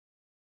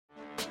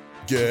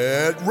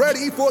Get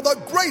ready for the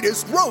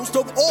greatest roast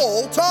of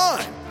all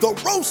time, the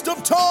Roast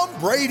of Tom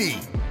Brady,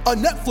 a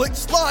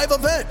Netflix live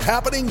event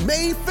happening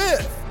May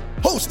 5th.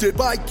 Hosted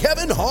by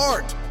Kevin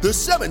Hart, the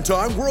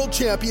 7-time world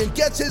champion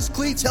gets his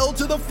cleats held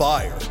to the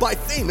fire by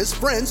famous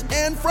friends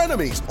and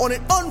frenemies on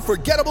an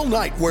unforgettable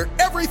night where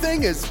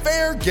everything is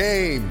fair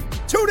game.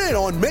 Tune in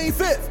on May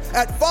 5th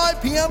at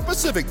 5 p.m.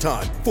 Pacific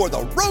time for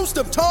the Roast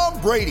of Tom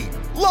Brady,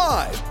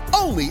 live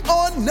only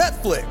on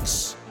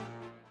Netflix.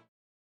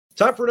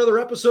 Time for another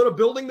episode of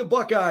Building the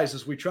Buckeyes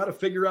as we try to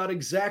figure out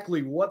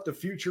exactly what the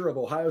future of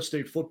Ohio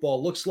State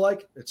football looks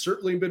like. It's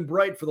certainly been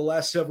bright for the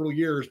last several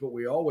years, but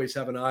we always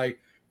have an eye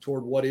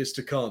toward what is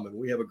to come. And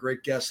we have a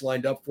great guest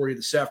lined up for you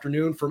this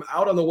afternoon from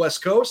out on the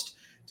West Coast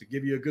to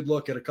give you a good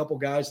look at a couple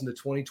guys in the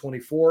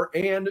 2024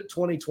 and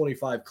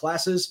 2025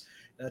 classes.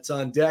 That's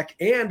on deck,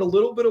 and a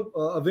little bit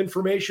of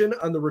information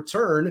on the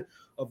return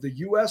of the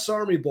U.S.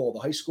 Army Bowl, the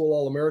high school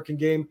All-American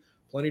game.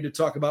 Plenty to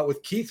talk about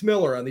with Keith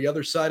Miller on the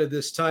other side of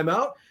this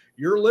timeout.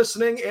 You're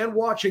listening and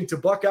watching to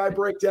Buckeye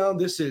Breakdown.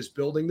 This is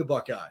Building the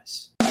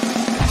Buckeyes.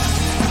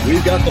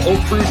 We've got the whole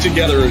crew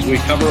together as we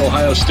cover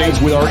Ohio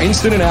State with our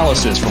instant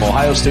analysis from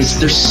Ohio State.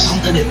 There's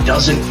something that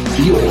doesn't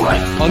feel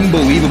right.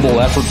 Unbelievable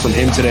effort from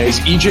him today. Is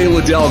E.J.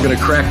 Liddell going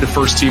to crack the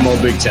first team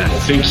All Big Ten? I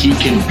think he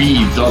can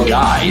be the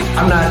guy.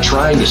 I'm not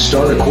trying to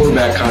start a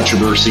quarterback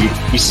controversy.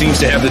 He seems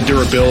to have the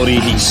durability.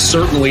 He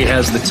certainly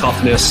has the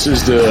toughness.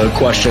 This is the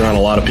question on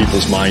a lot of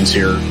people's minds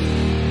here.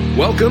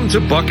 Welcome to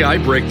Buckeye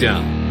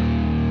Breakdown.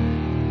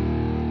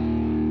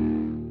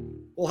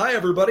 Well, hi,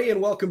 everybody,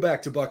 and welcome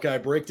back to Buckeye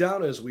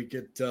Breakdown as we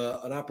get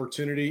an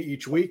opportunity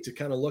each week to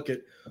kind of look at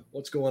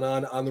what's going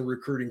on the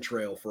recruiting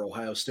trail for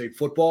Ohio State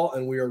football.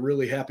 And we are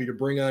really happy to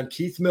bring on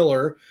Keith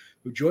Miller,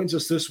 who joins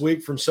us this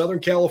week from Southern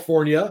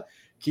California.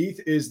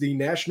 Keith is the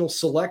National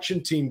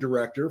Selection Team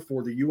Director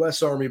for the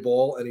U.S. Army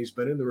Bowl, and he's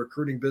been in the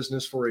recruiting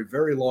business for a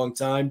very long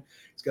time.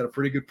 He's got a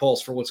pretty good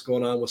pulse for what's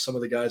going on with some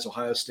of the guys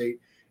Ohio State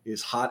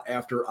is hot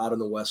after out on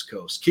the West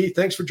Coast. Keith,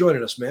 thanks for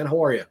joining us, man.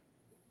 How are you?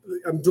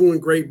 I'm doing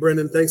great,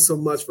 Brendan. Thanks so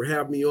much for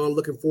having me on.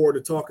 Looking forward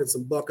to talking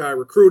some Buckeye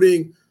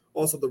recruiting,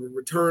 also the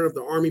return of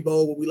the Army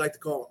Bowl, what we like to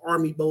call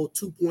Army Bowl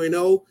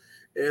 2.0,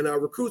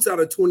 and recruits out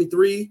of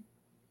 23,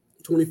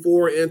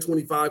 24, and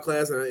 25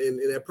 class. And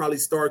that probably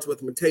starts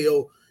with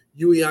Mateo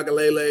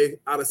Uiagalelei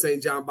out of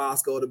St. John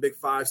Bosco, the big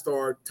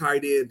 5-star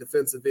tight end,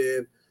 defensive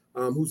end,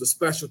 who's a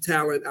special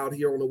talent out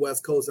here on the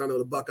West Coast. I know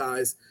the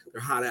Buckeyes, they're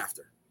hot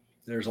after.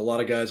 There's a lot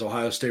of guys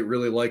Ohio State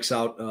really likes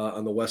out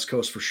on the West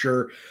Coast for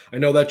sure. I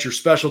know that's your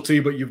specialty,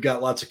 but you've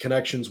got lots of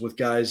connections with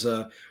guys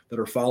that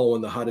are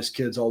following the hottest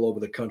kids all over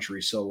the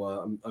country.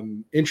 So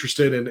I'm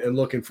interested and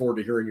looking forward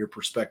to hearing your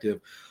perspective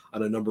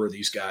on a number of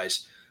these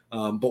guys.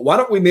 But why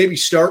don't we maybe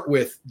start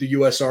with the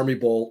U.S. Army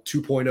Bowl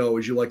 2.0,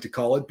 as you like to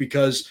call it,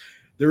 because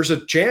there's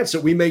a chance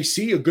that we may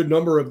see a good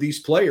number of these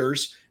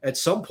players at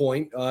some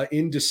point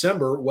in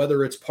December,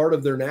 whether it's part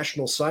of their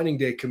National Signing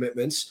Day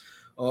commitments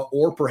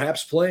or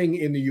perhaps playing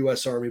in the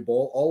U.S. Army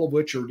Bowl, all of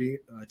which are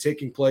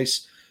taking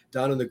place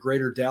down in the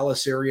greater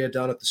Dallas area,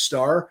 down at the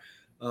Star.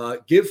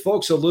 Give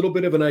folks a little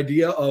bit of an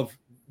idea of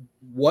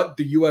what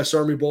the U.S.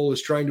 Army Bowl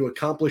is trying to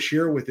accomplish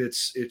here with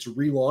its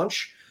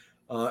relaunch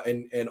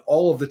and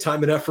all of the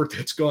time and effort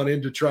that's gone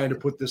into trying to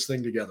put this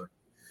thing together.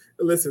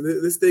 Listen,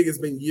 this thing has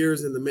been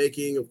years in the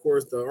making. Of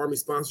course, the Army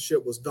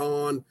sponsorship was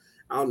done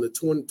out in the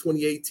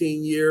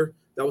 2018 year.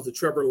 That was the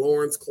Trevor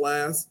Lawrence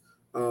class.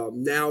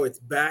 Now it's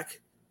back.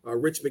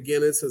 Rich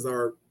McGinnis is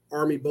our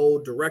Army Bowl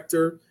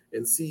director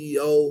and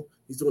CEO.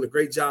 He's doing a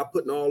great job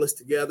putting all this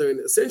together. And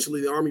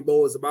essentially, the Army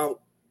Bowl is about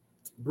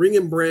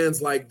bringing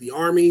brands like the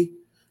Army,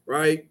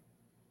 right,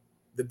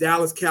 the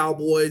Dallas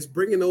Cowboys,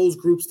 bringing those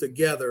groups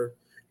together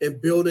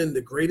and building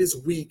the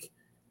greatest week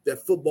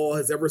that football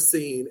has ever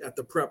seen at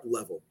the prep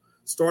level,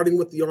 starting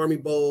with the Army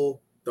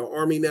Bowl, the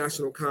Army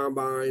National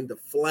Combine, the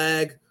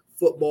flag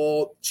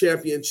football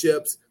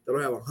championships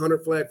that'll have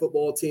 100 flag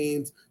football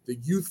teams, the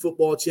youth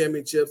football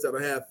championships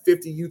that'll have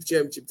 50 youth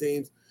championship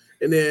teams,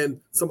 and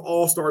then some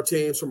all-star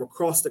teams from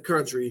across the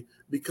country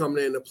be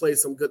coming in to play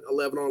some good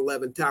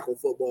 11-on-11 tackle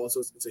football.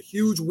 So it's a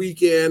huge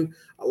weekend,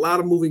 a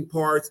lot of moving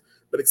parts,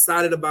 but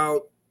excited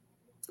about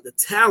the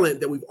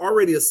talent that we've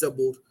already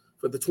assembled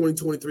for the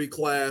 2023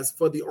 class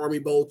for the Army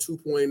Bowl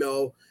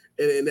 2.0,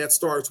 and that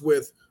starts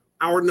with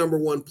our number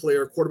one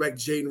player, quarterback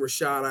Jaden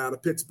Rashada out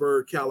of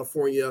Pittsburgh,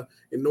 California,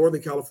 in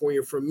Northern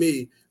California. For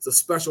me, it's a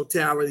special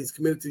talent. He's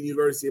committed to the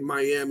University of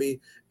Miami,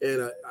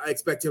 and I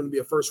expect him to be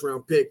a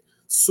first-round pick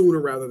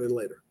sooner rather than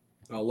later.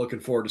 Looking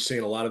forward to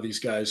seeing a lot of these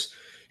guys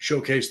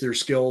showcase their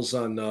skills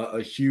on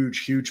a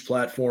huge, huge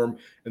platform,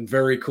 and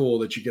very cool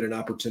that you get an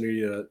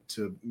opportunity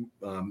to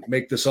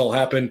make this all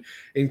happen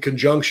in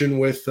conjunction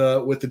with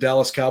the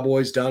Dallas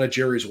Cowboys down at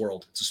Jerry's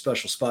World. It's a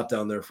special spot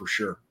down there for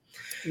sure.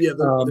 Yeah,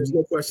 there's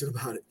no question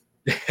about it.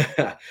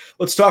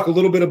 Let's talk a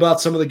little bit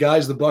about some of the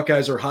guys the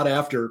Buckeyes are hot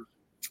after.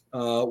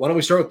 Why don't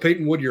we start with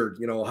Peyton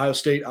Woodyard? Ohio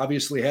State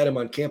obviously had him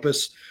on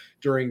campus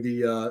during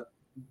the,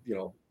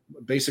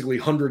 basically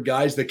 100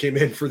 guys that came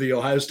in for the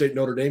Ohio State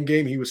Notre Dame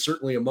game. He was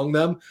certainly among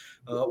them.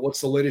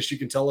 What's the latest you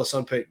can tell us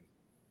on Peyton?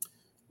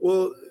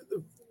 Well,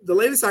 the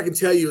latest I can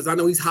tell you is I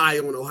know he's high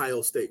on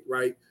Ohio State,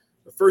 right?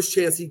 The first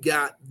chance he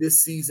got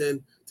this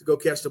season to go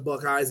catch the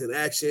Buckeyes in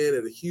action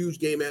at a huge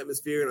game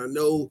atmosphere. And I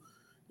know,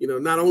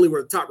 not only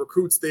were the top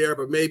recruits there,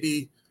 but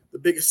maybe the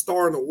biggest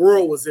star in the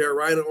world was there,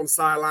 right, on the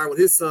sideline with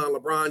his son,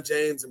 LeBron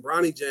James and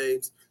Bronny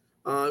James.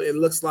 It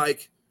looks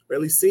like, or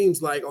at least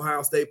seems like,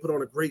 Ohio State put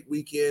on a great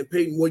weekend.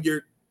 Peyton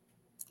Williard,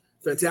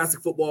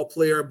 fantastic football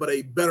player, but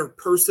a better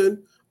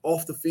person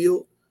off the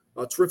field.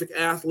 A terrific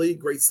athlete,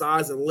 great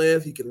size and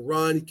length. He can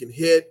run, he can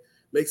hit,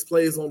 makes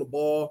plays on the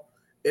ball.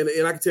 And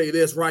I can tell you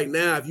this right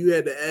now, if you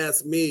had to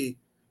ask me,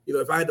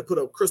 if I had to put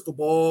a crystal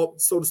ball,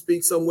 so to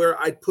speak, somewhere,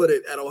 I'd put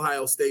it at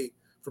Ohio State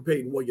for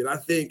Peyton Williard. I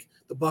think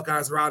the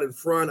Buckeyes are out in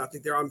front. I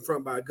think they're out in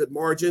front by a good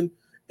margin.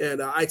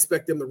 And I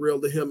expect them to reel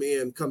to him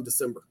in come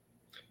December.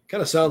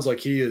 Kind of sounds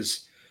like he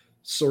is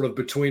sort of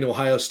between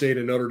Ohio State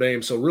and Notre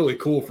Dame. So really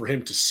cool for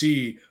him to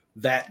see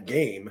that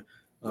game.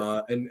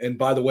 And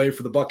by the way,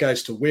 for the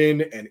Buckeyes to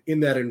win and in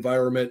that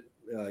environment,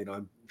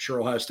 I'm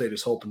sure Ohio State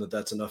is hoping that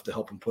that's enough to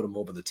help him put him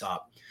over the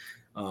top.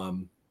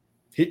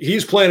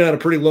 He's playing on a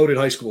pretty loaded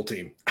high school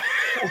team.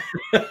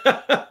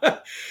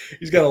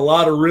 He's got a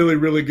lot of really,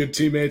 really good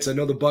teammates. I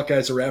know the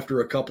Buckeyes are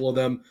after a couple of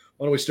them.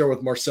 Why don't we start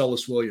with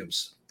Marcellus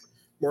Williams?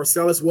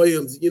 Marcellus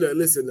Williams,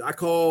 listen, I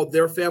call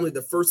their family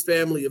the first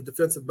family of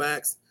defensive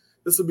backs.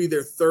 This will be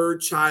their third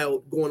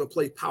child going to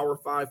play Power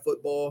 5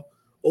 football.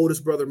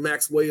 Oldest brother,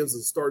 Max Williams,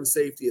 is starting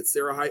safety at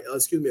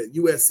at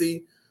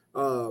USC.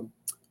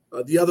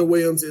 The other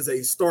Williams is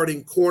a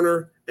starting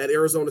corner at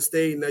Arizona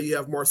State. Now you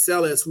have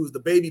Marcellus, who's the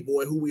baby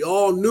boy, who we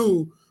all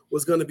knew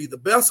was going to be the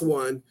best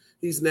one.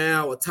 He's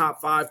now a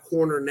top 5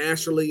 corner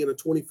nationally in a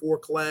 24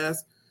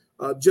 class.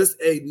 Just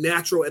a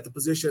natural at the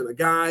position. A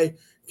guy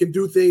can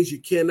do things you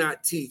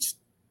cannot teach.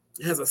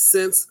 Has a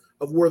sense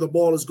of where the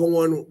ball is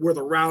going, where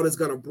the route is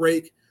going to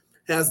break.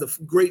 Has the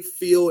great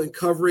feel and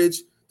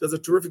coverage. Does a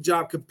terrific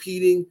job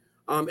competing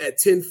at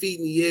 10 feet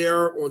in the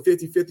air on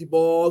 50-50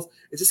 balls.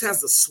 It just has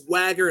the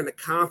swagger and the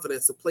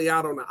confidence to play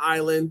out on the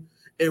island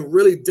and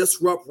really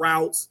disrupt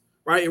routes,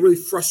 right, and really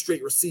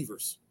frustrate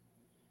receivers.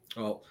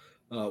 Well,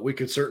 we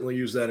could certainly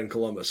use that in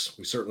Columbus.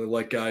 We certainly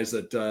like guys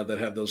that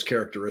have those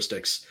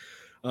characteristics.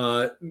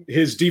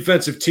 His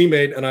defensive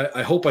teammate, and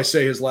I hope I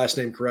say his last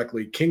name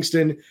correctly,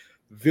 Kingston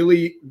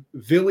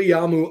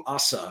Viliamu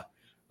Asa.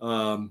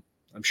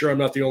 I'm sure I'm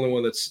not the only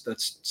one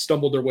that's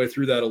stumbled their way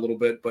through that a little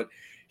bit, but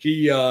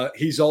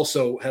he's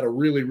also had a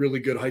really, really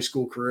good high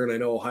school career, and I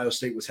know Ohio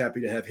State was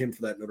happy to have him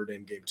for that Notre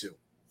Dame game too.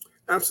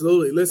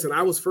 Absolutely. Listen,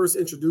 I was first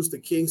introduced to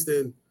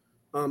Kingston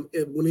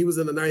when he was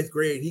in the 9th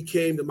grade. He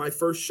came to my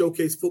first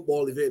showcase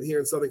football event here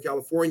in Southern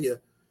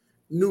California.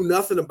 Knew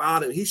nothing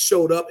about him. He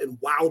showed up and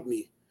wowed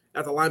me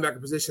at the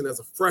linebacker position as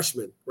a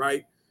freshman,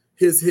 right?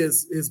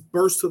 His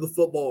burst to the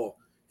football,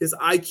 his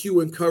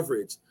IQ and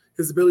coverage,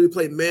 his ability to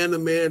play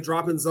man-to-man,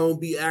 drop in zone,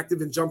 be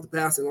active, and jump the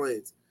passing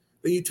lanes.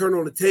 Then you turn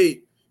on the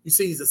tape, you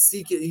see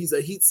he's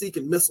a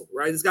heat-seeking missile,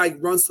 right? This guy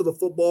runs to the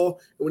football,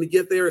 and when he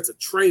gets there, it's a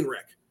train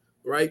wreck,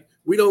 right?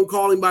 We don't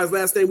call him by his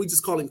last name. We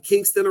just call him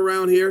Kingston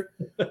around here.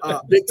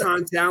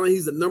 Big-time talent.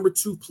 He's the number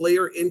 2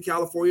 player in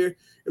California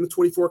in the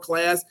 24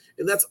 class,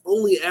 and that's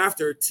only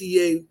after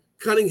T.A.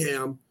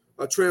 Cunningham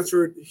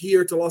transferred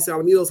here to Los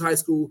Alamitos High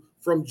School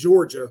from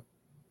Georgia,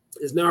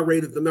 is now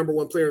rated the number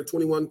 1 player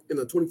in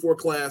the 24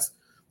 class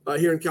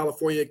here in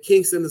California.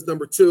 Kingston is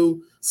number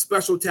 2,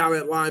 special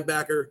talent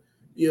linebacker.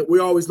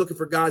 We're always looking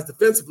for guys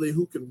defensively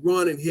who can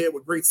run and hit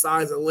with great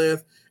size and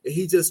length, and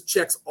he just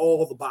checks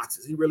all the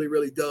boxes. He really,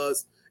 really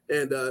does.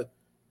 And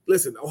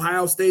listen,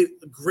 Ohio State,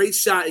 a great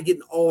shot at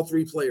getting all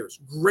 3 players.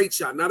 Great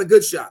shot, not a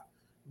good shot,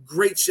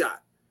 great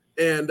shot.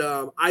 And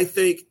I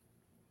think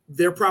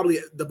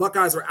the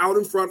Buckeyes are out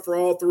in front for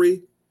all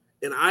 3,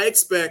 and I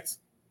expect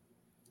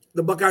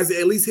the Buckeyes to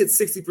at least hit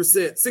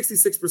 60%,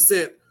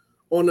 66%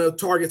 on the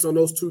targets on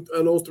those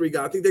 3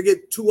 guys. I think they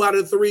get 2 out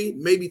of 3,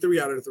 maybe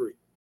 3 out of 3.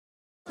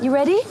 You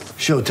ready?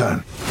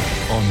 Showtime.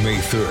 On May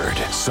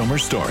 3rd, summer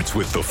starts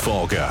with The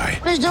Fall Guy.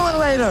 Let's do it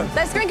later.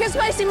 Let's drink a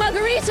spicy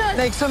margarita.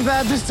 Make some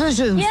bad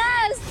decisions.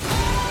 Yes.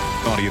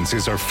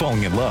 Audiences are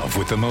falling in love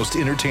with the most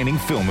entertaining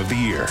film of the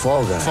year.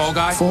 Fall Guy. Fall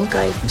Guy? Fall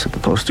guy. That's what the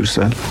poster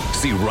said.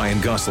 See Ryan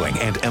Gosling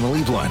and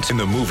Emily Blunt in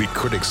the movie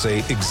critics say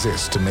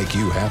exists to make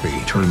you happy.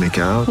 Trying to make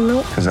it out?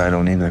 Nope. Because I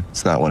don't either.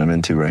 It's not what I'm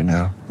into right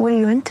now. What are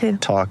you into?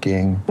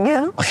 Talking.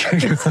 Yeah.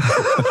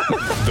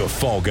 The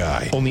Fall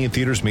Guy. Only in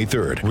theaters May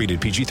 3rd.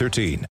 Rated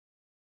PG-13.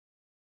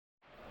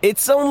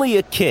 It's only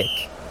a kick.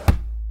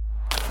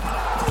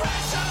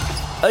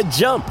 A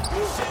jump.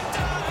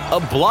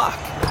 A block.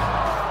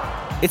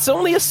 It's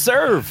only a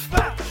serve.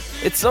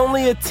 It's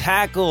only a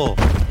tackle.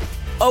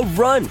 A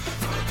run.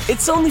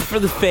 It's only for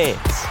the fans.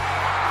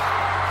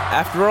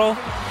 After all,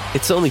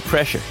 it's only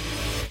pressure.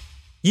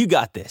 You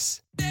got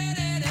this.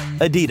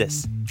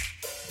 Adidas.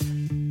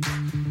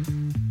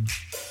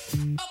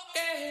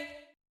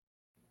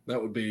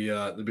 That'd be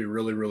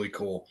really, really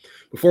cool.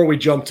 Before we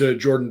jump to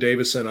Jordan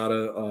Davison out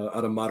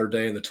of Mater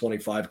Dei in the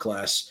 25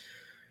 class,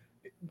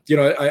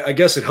 I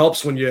guess it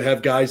helps when you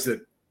have guys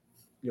that,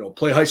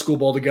 play high school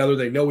ball together.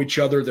 They know each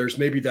other. There's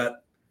maybe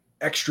that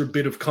extra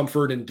bit of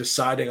comfort in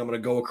deciding I'm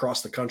going to go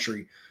across the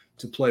country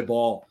to play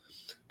ball.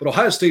 But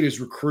Ohio State has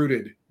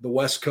recruited the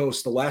West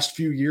Coast the last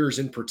few years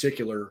in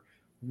particular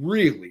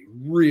really,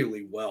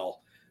 really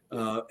well.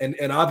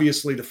 And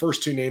obviously the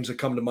first two names that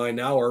come to mind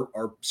now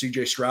are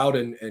CJ Stroud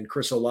and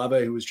Chris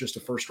Olave, who was just a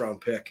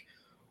first-round pick.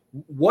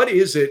 What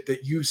is it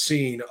that you've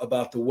seen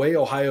about the way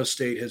Ohio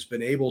State has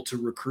been able to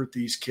recruit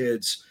these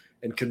kids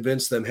and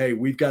convince them, hey,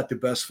 we've got the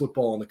best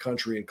football in the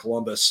country in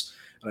Columbus?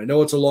 And I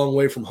know it's a long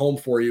way from home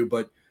for you,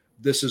 but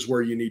this is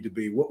where you need to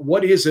be.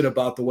 What is it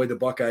about the way the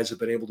Buckeyes have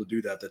been able to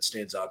do that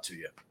stands out to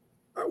you?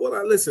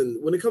 Well, listen,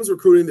 when it comes to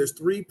recruiting, there's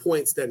 3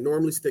 points that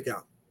normally stick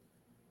out.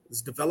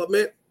 It's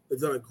development. They've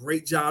done a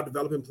great job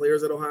developing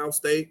players at Ohio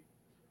State.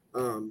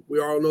 We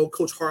all know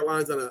Coach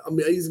Hartline's done an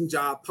amazing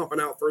job pumping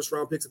out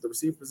first-round picks at the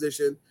receiver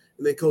position,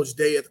 and then Coach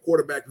Day at the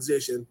quarterback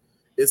position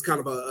is kind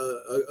of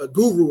a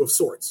guru of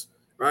sorts,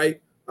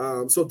 right?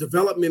 So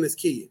development is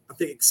key. I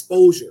think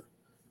exposure.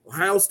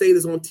 Ohio State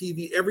is on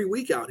TV every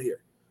week out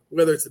here,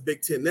 whether it's the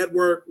Big Ten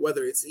Network,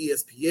 whether it's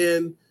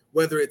ESPN,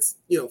 whether it's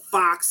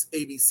Fox,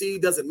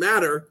 ABC, doesn't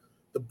matter.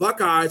 The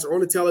Buckeyes are on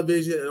the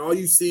television, and all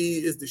you see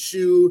is the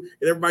shoe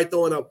and everybody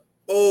throwing up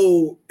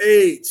OH,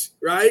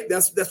 right?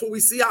 That's what we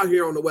see out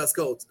here on the West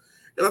Coast.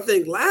 And I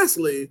think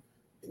lastly,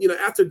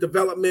 after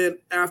development,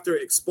 after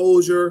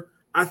exposure,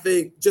 I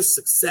think just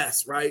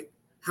success, right?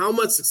 How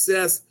much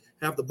success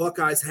have the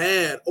Buckeyes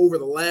had over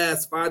the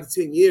last 5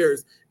 to 10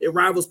 years? It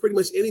rivals pretty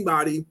much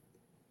anybody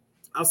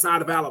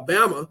outside of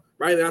Alabama,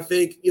 right? And I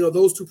think,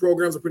 those two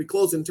programs are pretty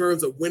close in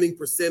terms of winning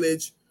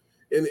percentage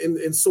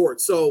and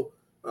sorts. So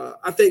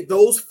I think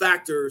those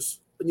factors,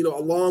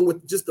 along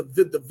with just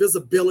the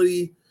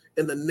visibility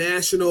and the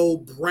national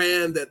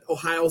brand that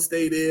Ohio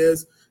State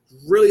is,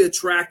 really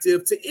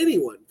attractive to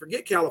anyone.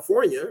 Forget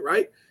California,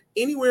 right?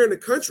 Anywhere in the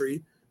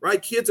country,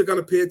 right? Kids are going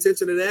to pay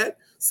attention to that.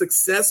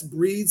 Success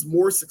breeds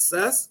more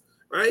success,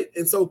 right?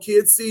 And so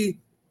kids see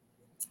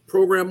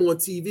program on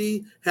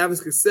TV, having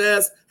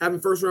success, having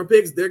first-round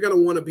picks, they're going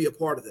to want to be a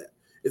part of that.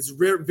 It's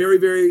very, very,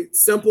 very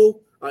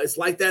simple. It's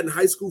like that in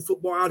high school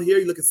football out here.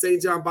 You look at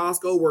St. John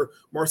Bosco, where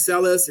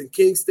Marcellus and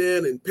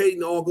Kingston and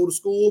Peyton all go to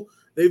school.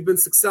 They've been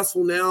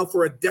successful now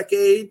for a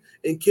decade,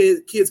 and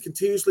kids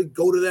continuously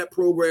go to that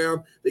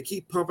program. They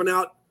keep pumping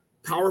out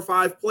Power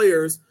 5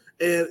 players,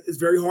 and it's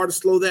very hard to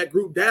slow that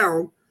group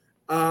down,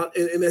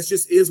 and that's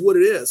just is what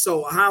it is.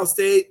 So Ohio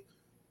State,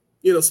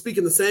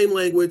 speaking the same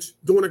language,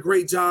 doing a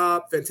great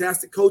job,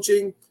 fantastic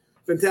coaching,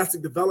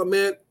 fantastic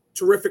development,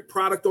 terrific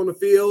product on the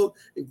field,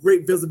 and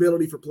great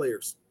visibility for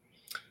players.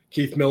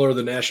 Keith Miller,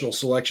 the National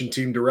Selection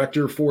Team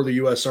Director for the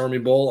U.S. Army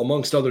Bowl,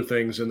 amongst other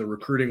things in the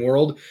recruiting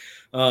world.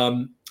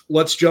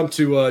 Let's jump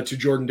to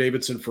Jordan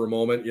Davidson for a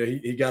moment.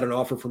 He got an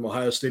offer from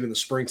Ohio State in the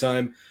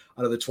springtime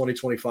out of the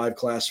 2025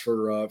 class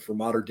for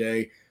Mater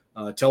Dei.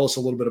 Tell us a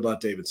little bit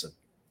about Davidson.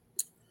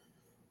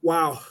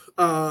 Wow.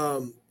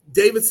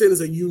 Davidson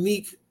is a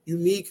unique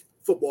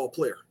football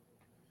player.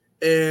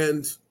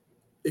 And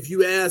if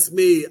you ask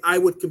me, I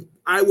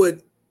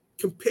would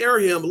compare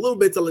him a little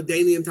bit to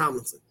LaDainian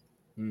Tomlinson.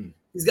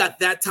 He's got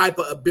that type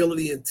of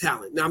ability and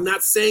talent. Now, I'm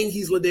not saying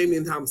he's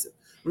LaDainian Tomlinson.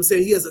 I'm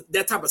saying he has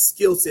that type of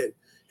skill set.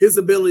 His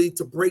ability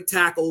to break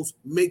tackles,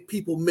 make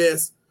people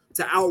miss,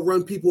 to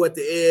outrun people at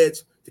the edge,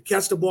 to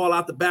catch the ball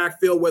out the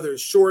backfield, whether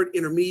it's short,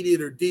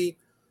 intermediate, or deep.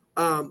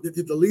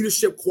 The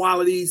leadership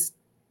qualities,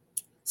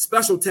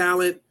 special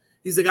talent.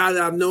 He's a guy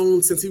that I've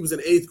known since he was in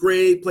 8th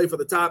grade, played for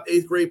the top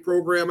 8th grade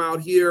program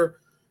out here,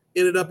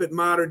 ended up at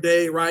Mater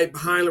Dei, right,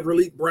 behind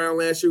Relique Brown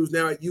last year, who's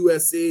now at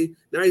USC.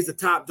 Now he's the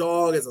top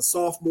dog as a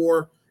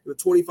sophomore in the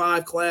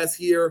 25 class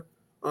here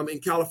in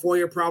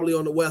California, probably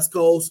on the West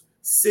Coast.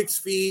 6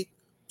 feet,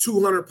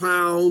 200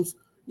 pounds,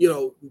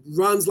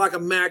 runs like a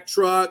Mack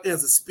truck,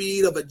 has the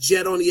speed of a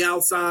jet on the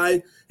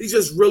outside. He's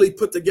just really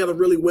put together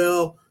really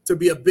well to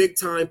be a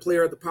big-time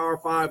player at the Power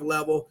 5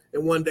 level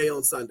and one day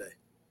on Sunday.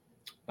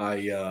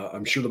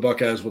 I'm sure the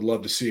Buckeyes would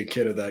love to see a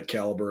kid of that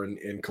caliber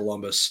in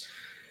Columbus.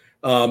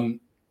 And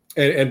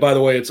by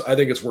the way, I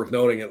think it's worth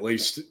noting, at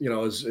least,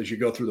 as you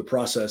go through the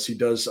process,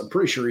 I'm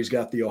pretty sure he's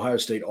got the Ohio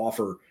State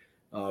offer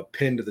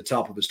pinned to the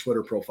top of his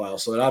Twitter profile.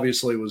 So it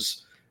obviously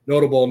was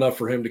notable enough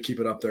for him to keep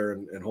it up there,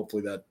 and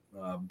hopefully that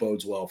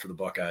bodes well for the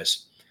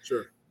Buckeyes.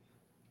 Sure.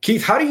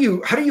 Keith, how do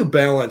you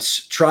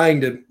balance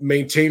trying to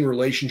maintain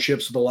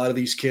relationships with a lot of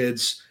these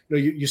kids?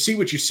 You see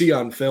what you see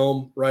on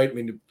film, right? I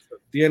mean, at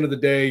the end of the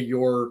day,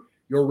 your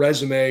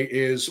resume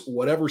is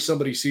whatever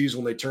somebody sees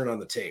when they turn on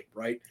the tape,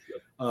 right?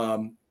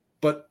 Yep.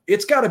 But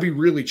it's got to be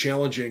really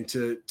challenging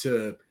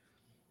to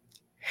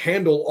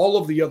handle all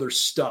of the other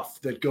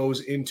stuff that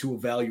goes into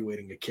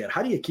evaluating a kid.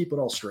 How do you keep it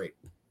all straight?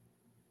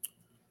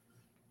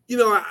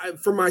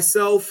 For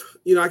myself,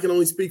 I can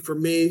only speak for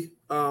me.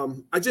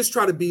 I just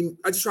try to be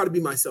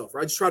myself,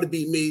 right? I just try to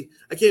be me.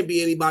 I can't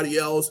be anybody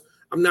else.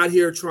 I'm not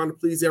here trying to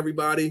please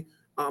everybody.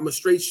 I'm a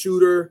straight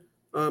shooter.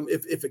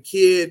 If a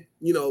kid,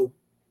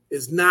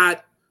 is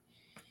not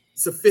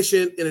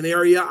sufficient in an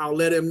area, I'll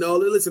let him know.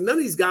 Listen, none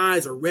of these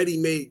guys are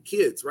ready-made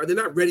kids, right? They're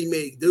not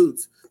ready-made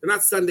dudes. They're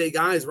not Sunday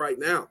guys right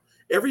now.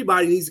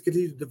 everybody needs to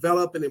continue to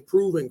develop and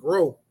improve and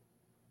grow.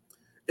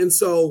 And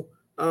so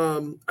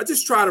I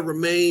just try to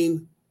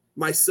remain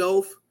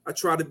myself. I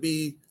try to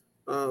be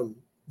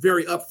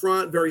very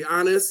upfront, very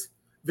honest,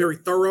 very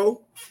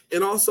thorough,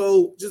 and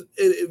also just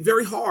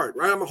very hard,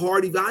 right? I'm a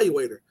hard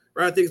evaluator,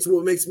 right? I think it's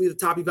what makes me the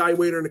top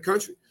evaluator in the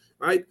country,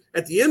 right?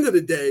 At the end of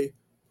the day,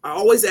 I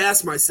always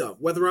ask myself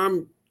whether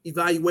I'm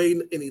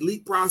evaluating an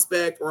elite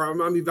prospect or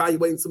I'm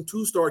evaluating some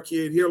two-star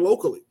kid here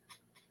locally.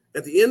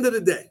 At the end of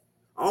the day,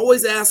 I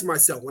always ask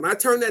myself, when I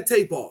turn that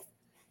tape off,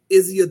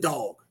 is he a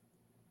dog?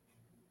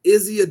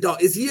 Is he a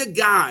dog? Is he a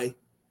guy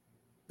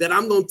that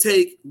I'm going to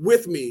take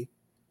with me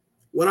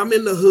when I'm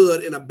in the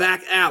hood in a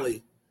back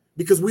alley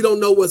because we don't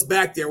know what's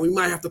back there? We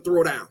might have to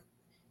throw down.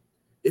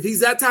 If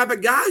he's that type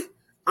of guy,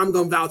 I'm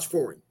going to vouch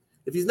for him.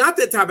 If he's not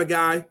that type of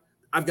guy,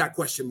 I've got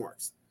question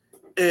marks.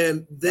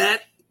 And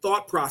that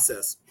thought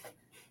process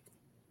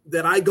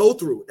that I go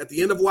through at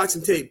the end of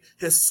watching tape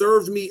has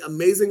served me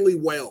amazingly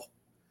well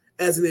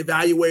as an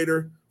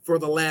evaluator for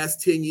the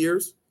last 10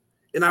 years.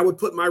 And I would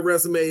put my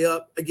resume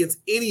up against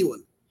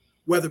anyone,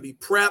 whether it be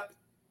prep,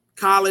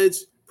 college,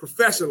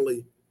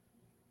 professionally,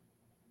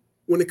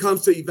 when it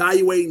comes to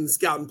evaluating and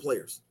scouting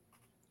players.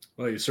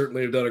 Well, you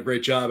certainly have done a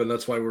great job, and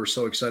that's why we're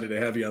so excited to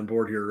have you on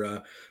board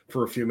here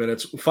for a few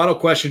minutes. Final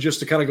question, just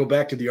to kind of go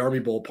back to the Army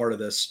Bowl part of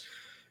this.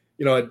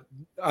 You know,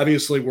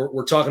 obviously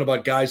we're talking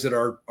about guys that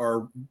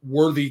are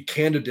worthy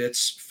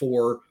candidates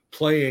for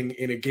playing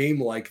in a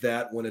game like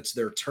that when it's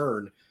their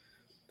turn.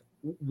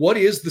 What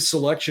is the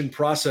selection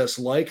process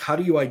like? How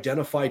do you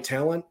identify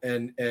talent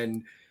and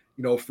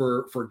you know,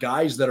 for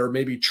guys that are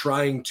maybe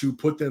trying to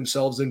put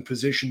themselves in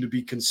position to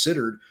be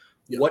considered,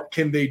 what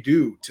can they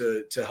do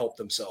to help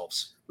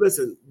themselves?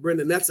 Listen,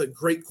 Brendan, that's a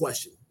great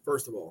question,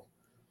 first of all.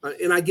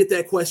 And I get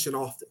that question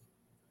often.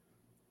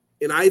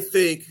 And I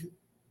think,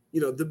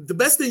 you know, the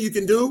best thing you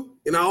can do,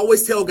 and I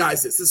always tell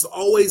guys this is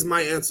always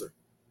my answer,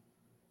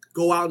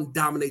 go out and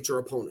dominate your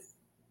opponent.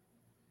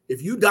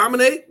 If you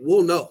dominate,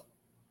 we'll know.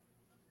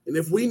 And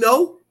if we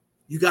know,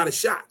 you got a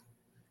shot.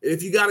 And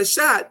if you got a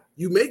shot,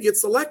 you may get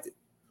selected.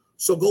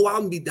 So go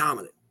out and be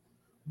dominant.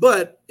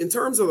 But in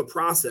terms of the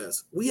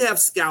process, we have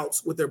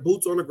scouts with their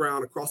boots on the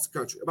ground across the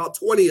country, about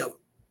 20 of them.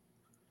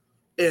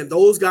 And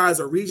those guys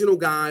are regional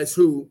guys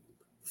who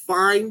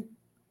find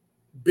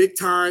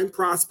big-time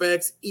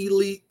prospects,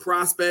 elite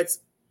prospects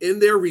in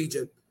their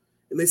region,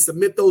 and they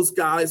submit those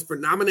guys for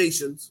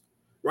nominations,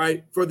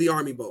 right, for the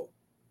Army Bowl.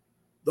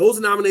 Those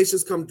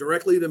nominations come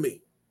directly to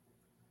me.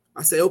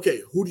 I say,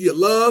 okay, who do you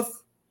love?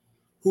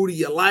 Who do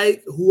you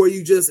like? Who are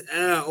you just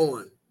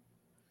on?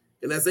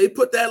 And as they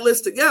put that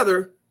list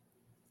together,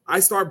 I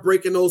start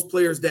breaking those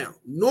players down.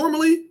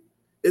 Normally,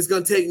 it's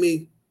going to take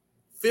me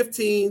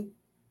 15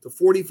 to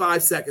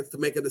 45 seconds to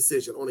make a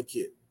decision on a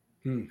kid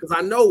because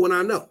I know when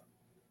I know.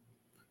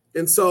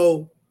 And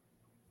so,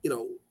 you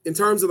know, in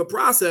terms of the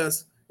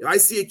process, if I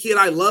see a kid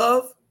I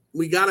love,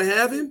 we got to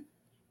have him,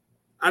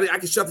 I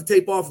can shut the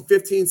tape off in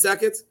 15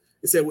 seconds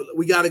and say,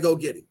 we got to go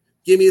get him.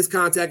 Give me his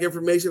contact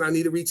information. I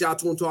need to reach out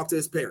to him, talk to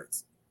his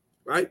parents,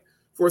 right?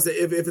 For instance,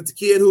 if it's a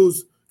kid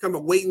who's kind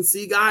of a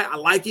wait-and-see guy, I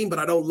like him, but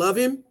I don't love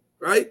him,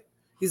 right?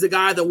 He's a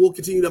guy that we'll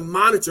continue to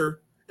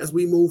monitor as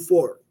we move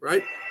forward,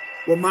 right?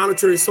 We'll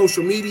monitor his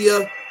social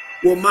media.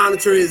 We'll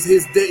monitor his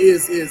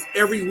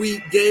every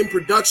week game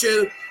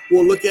production.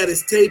 We'll look at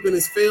his tape and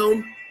his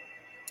film.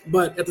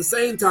 But at the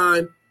same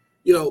time,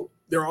 you know,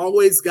 there are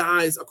always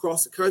guys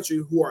across the country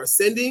who are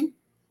ascending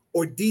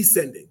or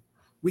descending.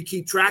 We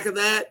keep track of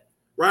that,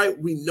 right?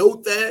 We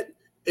note that,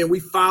 and we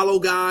follow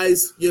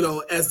guys, you know,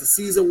 as the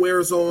season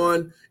wears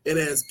on and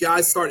as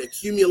guys start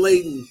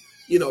accumulating,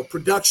 you know,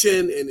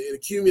 production and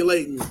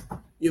accumulating,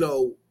 you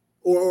know,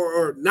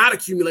 or not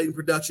accumulating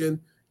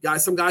production.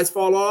 Some guys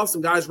fall off,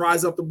 some guys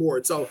rise up the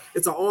board. So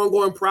it's an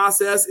ongoing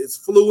process. It's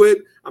fluid.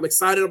 I'm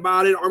excited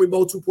about it. Army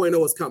Bowl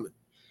 2.0 is coming.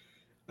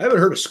 I haven't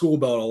heard a school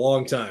bell in a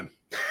long time.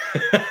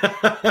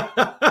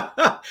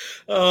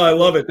 Oh, I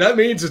love it. That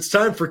means it's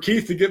time for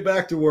Keith to get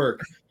back to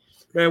work.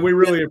 Man, we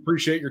really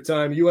appreciate your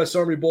time. U.S.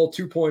 Army Bowl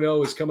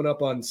 2.0 is coming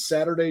up on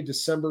Saturday,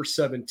 December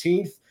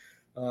 17th.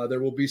 There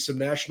will be some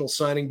National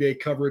Signing Day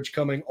coverage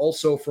coming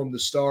also from the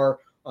Star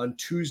on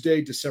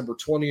Tuesday, December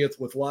 20th,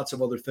 with lots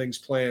of other things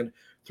planned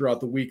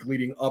throughout the week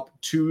leading up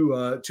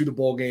to the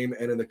bowl game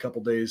and in the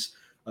couple days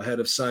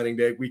ahead of signing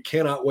day. We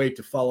cannot wait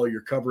to follow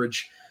your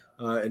coverage,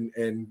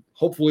 and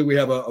hopefully we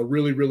have a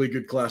really, really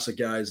good class of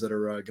guys that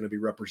are going to be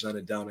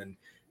represented down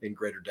in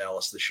Greater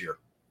Dallas this year.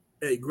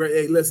 Hey, great.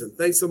 Hey, listen,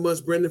 thanks so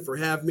much, Brendan, for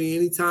having me.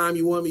 Anytime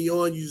you want me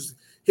on, you just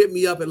hit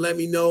me up and let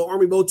me know.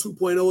 Army Bowl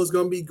 2.0 is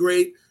going to be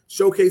great.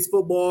 Showcase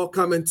football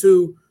coming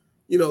to,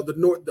 you know,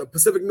 the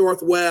Pacific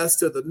Northwest,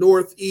 to the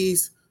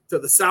Northeast, to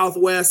the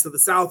Southwest, to the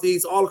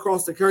Southeast, all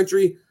across the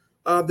country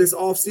this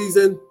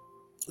offseason.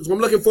 So I'm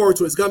looking forward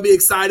to it. It's going to be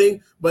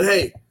exciting. But,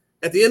 hey,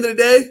 at the end of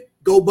the day,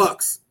 go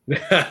Bucks.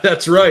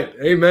 That's right.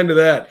 Amen to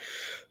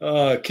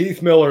that.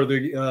 Keith Miller,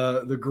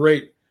 the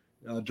great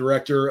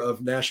director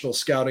of National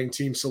Scouting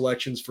Team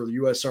Selections for the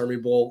U.S. Army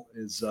Bowl,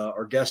 is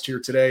our guest here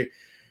today.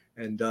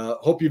 And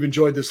hope you've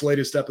enjoyed this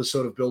latest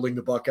episode of Building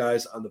the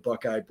Buckeyes on the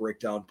Buckeye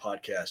Breakdown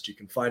podcast. You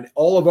can find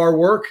all of our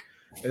work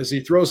as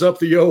he throws up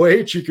the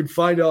OH. You can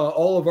find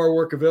all of our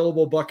work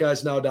available,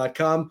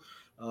 buckeyesnow.com.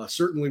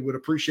 Certainly would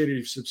appreciate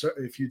it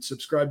if you'd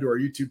subscribe to our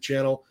YouTube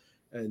channel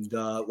and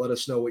let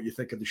us know what you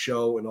think of the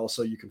show. And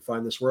also you can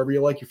find this wherever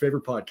you like your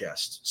favorite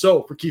podcasts.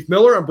 So for Keith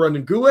Miller, I'm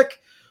Brendan Gulick.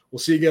 We'll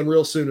see you again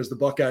real soon as the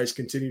Buckeyes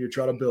continue to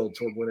try to build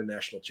toward winning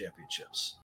national championships.